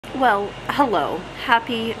Well, hello.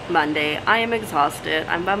 Happy Monday. I am exhausted.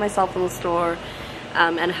 I'm by myself in the store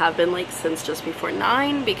and have been like since just before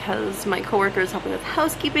 9 because my coworker is helping with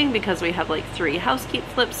housekeeping because we have like 3 housekeep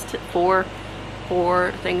flips to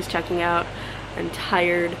four things checking out. I'm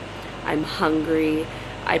tired. I'm hungry.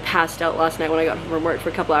 I passed out last night when I got home from work for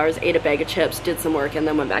a couple hours, ate a bag of chips, did some work, and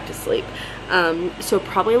then went back to sleep. So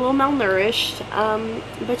probably a little malnourished,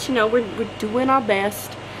 but you know, we're doing our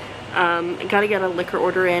best. Gotta get a liquor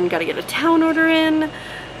order in, gotta get a town order in.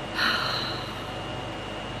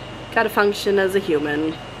 Gotta function as a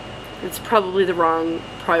human. It's probably the wrong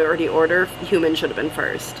priority order. Human should have been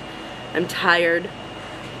first. I'm tired.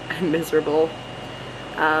 I'm miserable.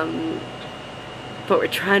 But we're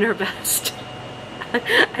trying our best.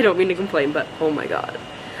 I don't mean to complain, but oh my god.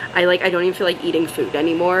 I don't even feel like eating food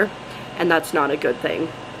anymore, and that's not a good thing.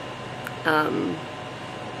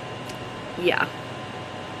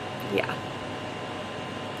 Yeah.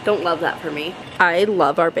 Don't love that for me. I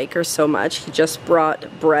love our baker so much. He just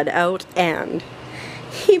brought bread out and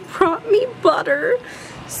he brought me butter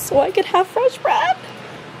so I could have fresh bread.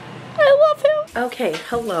 I love him. Okay,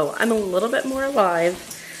 hello. I'm a little bit more alive.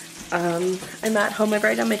 I'm at home. I've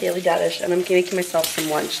written down my daily dish and I'm making myself some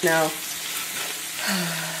lunch now.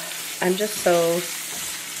 I'm just so,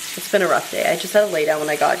 it's been a rough day. I just had to lay down when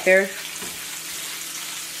I got here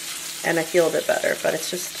and I feel a bit better, but it's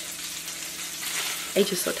just, I'm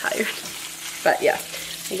just so tired. But yeah,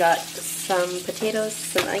 I got some potatoes,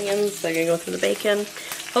 some onions. They're gonna go through the bacon.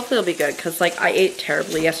 Hopefully it'll be good because like I ate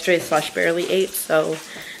terribly yesterday / barely ate, so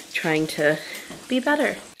trying to be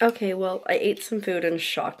better. Okay, well, I ate some food and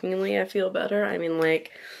shockingly I feel better. I mean,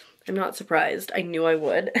 like, I'm not surprised. I knew I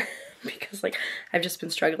would because like I've just been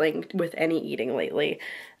struggling with any eating lately.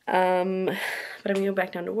 But I'm gonna go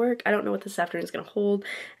back down to work. I don't know what this afternoon is gonna hold.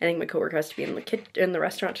 I think my coworker has to be in the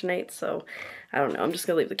restaurant tonight, so I don't know. I'm just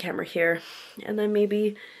gonna leave the camera here and then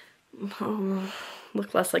maybe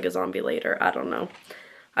look less like a zombie later. I don't know.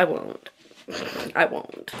 I won't.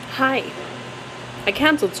 Hi. I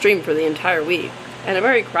canceled stream for the entire week and I've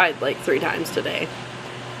already cried like 3 times today.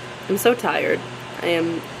 I'm so tired.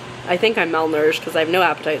 I think I'm malnourished because I have no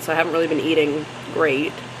appetite, so I haven't really been eating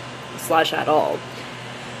great / at all.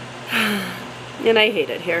 And I hate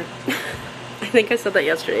it here. I think I said that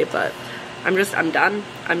yesterday, but I'm done.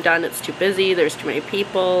 I'm done. It's too busy. There's too many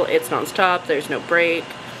people. It's nonstop. There's no break.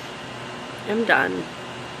 I'm done.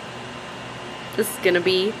 This is gonna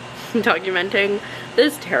be documenting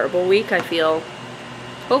this terrible week, I feel.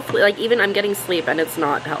 Hopefully, like, even I'm getting sleep and it's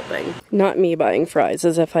not helping. Not me buying fries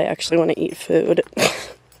as if I actually want to eat food.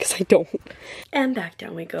 Because I don't. And back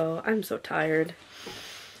down we go. I'm so tired.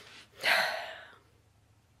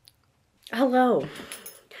 Hello.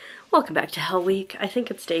 Welcome back to Hell Week. I think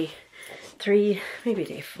it's day 3, maybe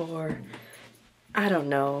day 4. I don't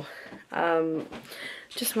know.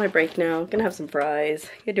 Just my break now. Gonna have some fries.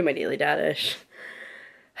 Gonna do my daily dish.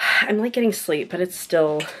 I'm like getting sleep, but it's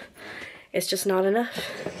still, it's just not enough.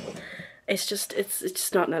 It's just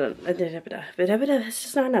not enough. It's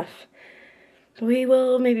just not enough. We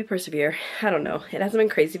will maybe persevere. I don't know. It hasn't been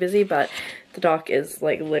crazy busy, but the dock is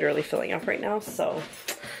like literally filling up right now, so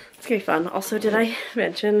it's gonna be fun. Also, did I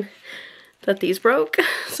mention that these broke?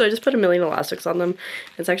 So I just put 1,000,000 elastics on them.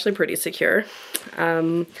 It's actually pretty secure.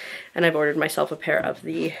 And I've ordered myself a pair of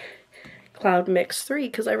the Cloud Mix 3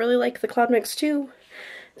 because I really like the Cloud Mix 2.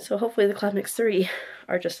 So hopefully the Cloud Mix 3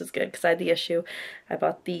 are just as good because I had the issue. I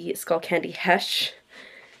bought the Skull Candy Hesh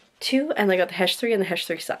 2 and I got the Hesh 3 and the Hesh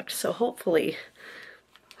 3 sucked. So hopefully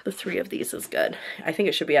the 3 of these is good. I think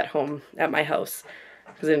it should be at home at my house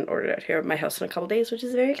because I didn't order it out here at my house in a couple days, which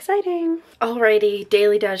is very exciting. Alrighty,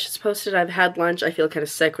 daily dash is posted. I've had lunch. I feel kind of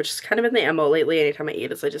sick, which has kind of been the MO lately. Anytime I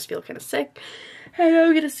eat it, I just feel kind of sick. And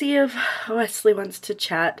I'm gonna see if Wesley wants to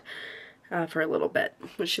chat for a little bit,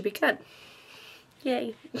 which should be good.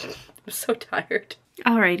 Yay. I'm so tired.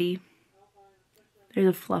 Alrighty. There's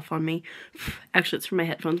a fluff on me. Actually, it's from my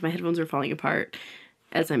headphones. My headphones are falling apart,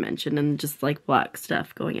 as I mentioned, and just like black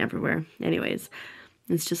stuff going everywhere. Anyways,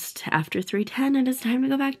 it's just after 3:10 and it's time to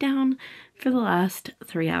go back down for the last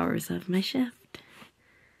 3 hours of my shift.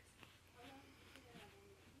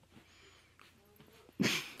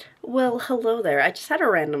 Well, hello there. I just had a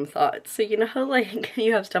random thought. So you know how like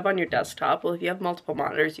you have stuff on your desktop? Well, if you have multiple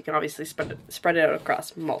monitors, you can obviously spread it out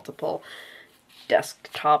across multiple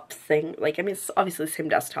desktop thing. Like, I mean, it's obviously the same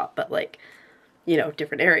desktop, but like, you know,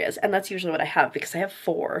 different areas. And that's usually what I have because I have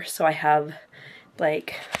 4. So I have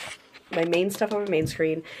like my main stuff on my main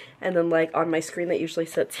screen, and then like on my screen that usually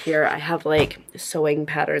sits here, I have like sewing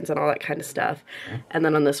patterns and all that kind of stuff. And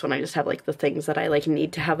then on this one, I just have like the things that I like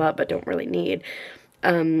need to have up but don't really need.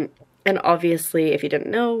 And obviously, if you didn't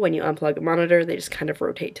know, when you unplug a monitor, they just kind of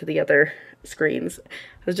rotate to the other screens.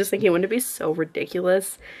 I was just thinking, wouldn't it be so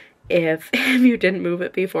ridiculous if you didn't move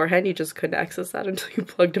it beforehand, you just couldn't access that until you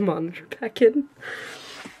plugged a monitor back in?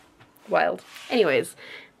 Wild. Anyways,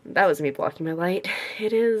 that was me blocking my light.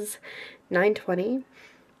 It is 9:20.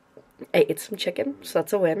 I ate some chicken, so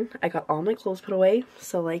that's a win. I got all my clothes put away,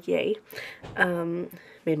 so like, yay.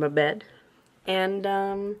 Made my bed. And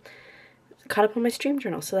caught up on my stream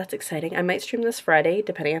journal, so that's exciting. I might stream this Friday,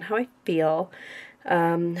 depending on how I feel.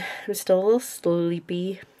 I'm still a little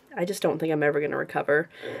sleepy. I just don't think I'm ever going to recover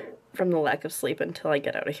from the lack of sleep until I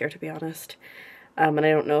get out of here, to be honest. And I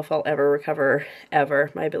don't know if I'll ever recover,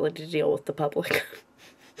 my ability to deal with the public.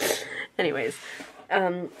 Anyways,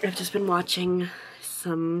 I've just been watching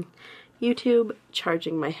some YouTube,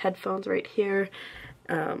 charging my headphones right here.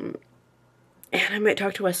 And I might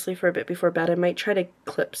talk to Wesley for a bit before bed. I might try to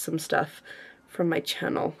clip some stuff from my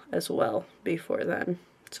channel as well before then.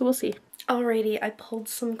 So we'll see. Alrighty, I pulled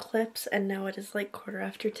some clips and now it is like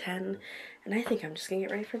 10:15 and I think I'm just gonna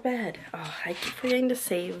get ready for bed. Oh, I keep forgetting to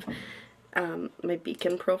save my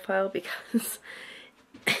beacon profile because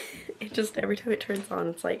it just, every time it turns on,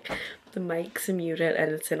 it's like the mic's muted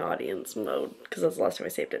and it's in audience mode because that's the last time I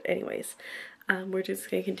saved it. Anyways, we're just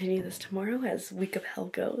going to continue this tomorrow as Week of Hell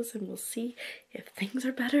goes, and we'll see if things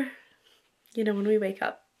are better, you know, when we wake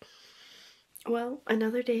up. Well,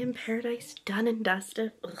 another day in paradise, done and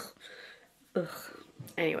dusted. Ugh. Ugh.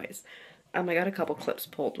 Anyways, I got a couple clips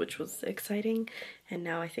pulled, which was exciting, and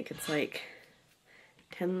now I think it's like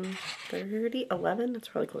 10:30, 11? It's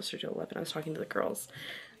probably closer to 11. I was talking to the girls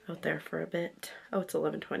out there for a bit. Oh, it's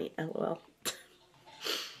 11:20, lol.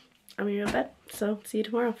 I'm gonna go to bed, so see you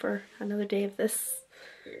tomorrow for another day of this.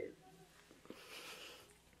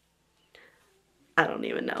 I don't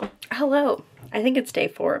even know. Hello. I think it's day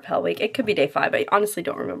 4 of Hell Week. It could be day 5. I honestly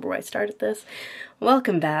don't remember where I started this.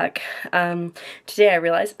 Welcome back. Today I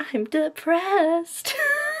realized I'm depressed.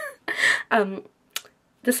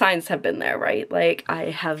 The signs have been there, right? Like,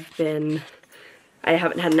 I haven't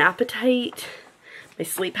had an appetite. My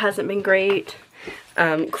sleep hasn't been great.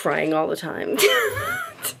 Crying all the time.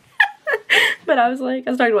 But I was talking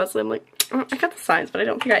to Wesley, I'm like, oh, I got the signs, but I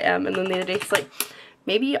don't think I am. And then the other day he's like,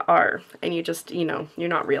 maybe you are, and you just, you know, you're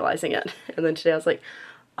not realizing it. And then today I was like,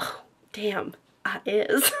 oh, damn, I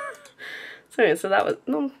is. So anyway, so that was,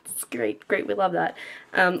 no, it's great, we love that.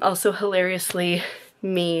 Also, hilariously,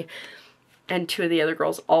 me and 2 of the other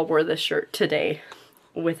girls all wore this shirt today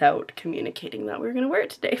without communicating that we were going to wear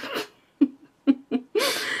it today.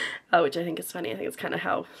 Which I think is funny. I think it's kind of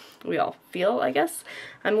how we all feel, I guess.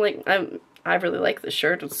 I really like this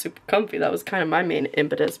shirt. It's super comfy. That was kind of my main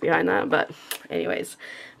impetus behind that. But anyways,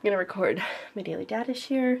 I'm going to record my daily dadish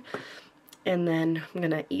here. And then I'm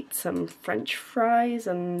going to eat some French fries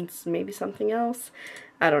and maybe something else.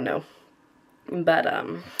 I don't know. But,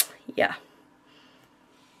 yeah.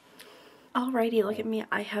 Alrighty, look at me.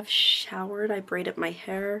 I have showered. I braided my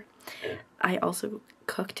hair. I also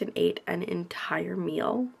cooked and ate an entire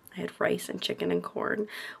meal. I had rice and chicken and corn,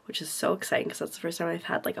 which is so exciting because that's the first time I've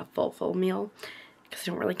had like a full meal. Because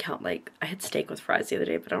I don't really count, like, I had steak with fries the other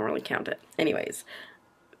day, but I don't really count it. Anyways,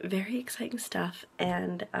 very exciting stuff.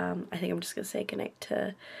 And I think I'm just going to say goodnight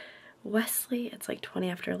to Wesley. It's like 20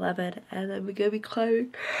 after 11, and then we're going to be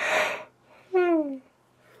climbing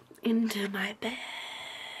into my bed,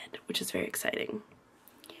 which is very exciting.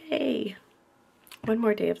 Yay. One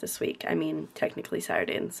more day of this week. I mean, technically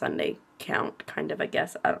Saturday and Sunday count, kind of, I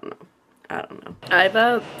guess. I don't know.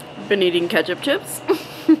 I've been eating ketchup chips.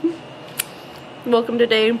 Welcome to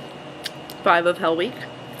day 5 of Hell Week.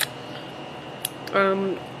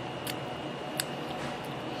 I'm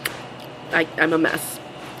a mess.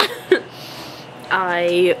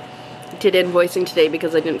 I did invoicing today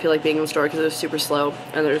because I didn't feel like being in the store because it was super slow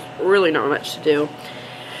and there's really not much to do.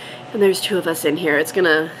 And there's 2 of us in here. It's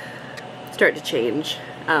gonna start to change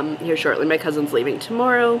here shortly. My cousin's leaving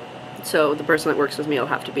tomorrow, so the person that works with me will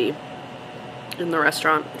have to be in the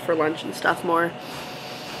restaurant for lunch and stuff more.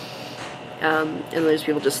 And there's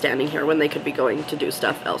people just standing here when they could be going to do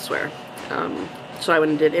stuff elsewhere. So I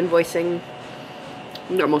went and did invoicing.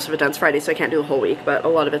 No, most of it done. It's Friday, so I can't do a whole week, but a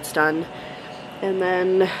lot of it's done. And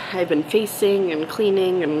then I've been facing and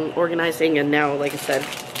cleaning and organizing, and now, like I said,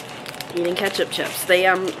 eating ketchup chips. They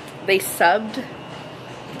subbed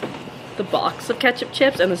the box of ketchup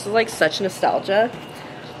chips, and this is like such nostalgia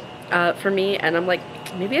for me, and I'm like,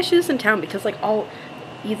 maybe I should do this in town because like I'll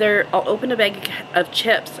open a bag of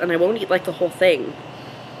chips and I won't eat like the whole thing,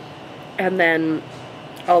 and then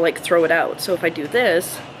I'll like throw it out. So if I do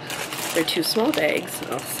this, they're 2 small bags.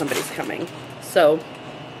 Oh, somebody's coming. So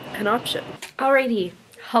an option. Alrighty,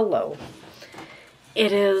 Hello.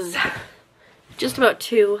 It is just about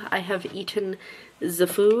 2. I have eaten the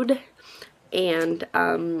food and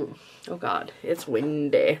oh god, it's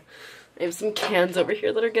windy. I have some cans over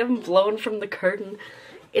here that are getting blown from the curtain.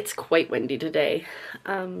 It's quite windy today.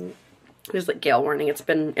 There's like gale warning. It's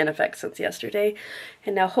been in effect since yesterday.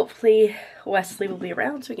 And now hopefully Wesley will be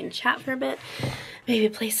around so we can chat for a bit. Maybe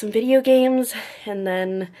play some video games. And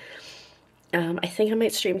then I think I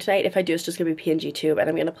might stream tonight. If I do, it's just going to be PNG tube. And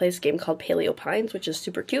I'm going to play this game called Paleo Pines, which is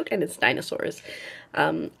super cute. And it's dinosaurs.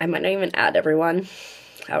 I might not even add everyone.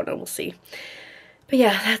 I don't know. We'll see. But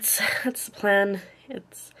yeah, that's the plan.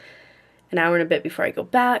 It's an hour and a bit before I go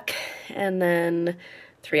back. And then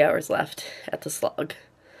 3 hours left at the slog.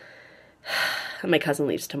 My cousin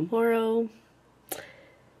leaves tomorrow.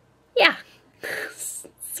 Yeah,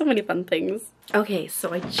 so many fun things. Okay,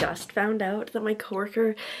 so I just found out that my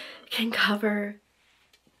coworker can cover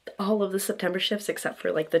all of the September shifts except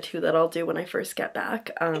for like the 2 that I'll do when I first get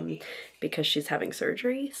back because she's having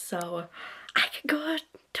surgery. So I could go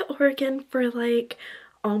to Oregon for like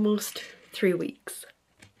almost 3 weeks.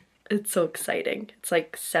 It's so exciting. It's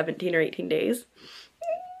like 17 or 18 days.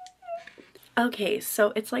 Okay,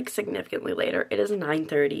 so it's like significantly later. It is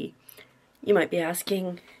 9:30. You might be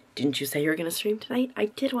asking, didn't you say you were going to stream tonight? I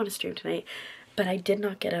did want to stream tonight, but I did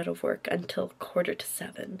not get out of work until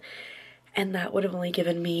 6:45. And that would have only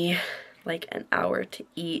given me like an hour to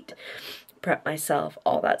eat, prep myself,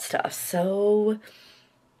 all that stuff. So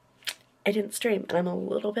I didn't stream, and I'm a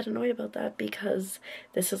little bit annoyed about that because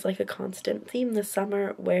this is like a constant theme this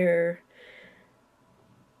summer where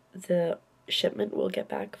the shipment will get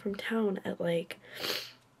back from town at like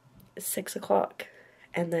 6 o'clock,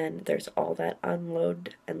 and then there's all that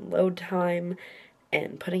unload and load time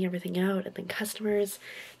and putting everything out, and then customers.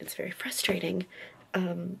 It's very frustrating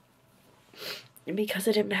because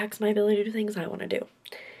it impacts my ability to do things I want to do.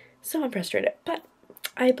 So I'm frustrated, but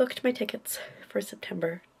I booked my tickets for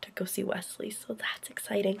September to go see Wesley, so that's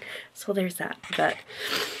exciting. So there's that, but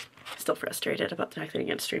still frustrated about the fact that I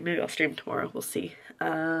can't stream. Maybe I'll stream tomorrow, we'll see.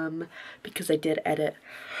 Because I did edit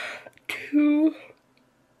 2.5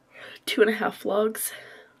 vlogs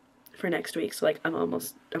for next week, so like I'm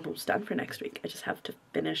almost done for next week. I just have to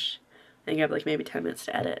finish. I think I have like maybe 10 minutes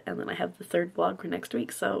to edit, and then I have the 3rd vlog for next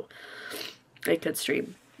week, so I could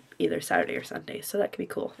stream either Saturday or Sunday, so that could be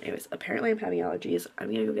cool. Anyways, apparently I'm having allergies.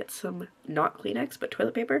 I'm gonna go get some, not Kleenex, but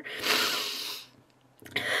toilet paper.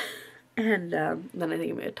 And then I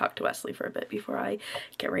think I'm going to talk to Wesley for a bit before I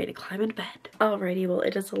get ready to climb into bed. Alrighty, well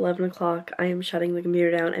it is 11 o'clock. I am shutting the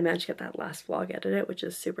computer down. I managed to get that last vlog edited, which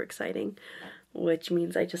is super exciting. Which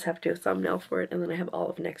means I just have to do a thumbnail for it, and then I have all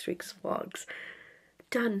of next week's vlogs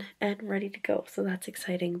done and ready to go. So that's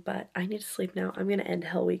exciting, but I need to sleep now. I'm going to end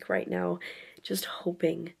Hell Week right now, just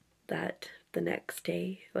hoping that the next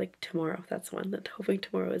day, like tomorrow, that's one, that hoping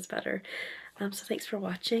tomorrow is better. So thanks for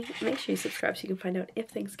watching. Make sure you subscribe so you can find out if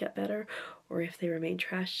things get better or if they remain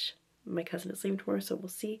trash. My cousin is leaving tomorrow, so we'll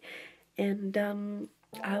see. And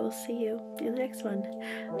I will see you in the next one.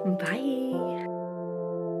 Bye!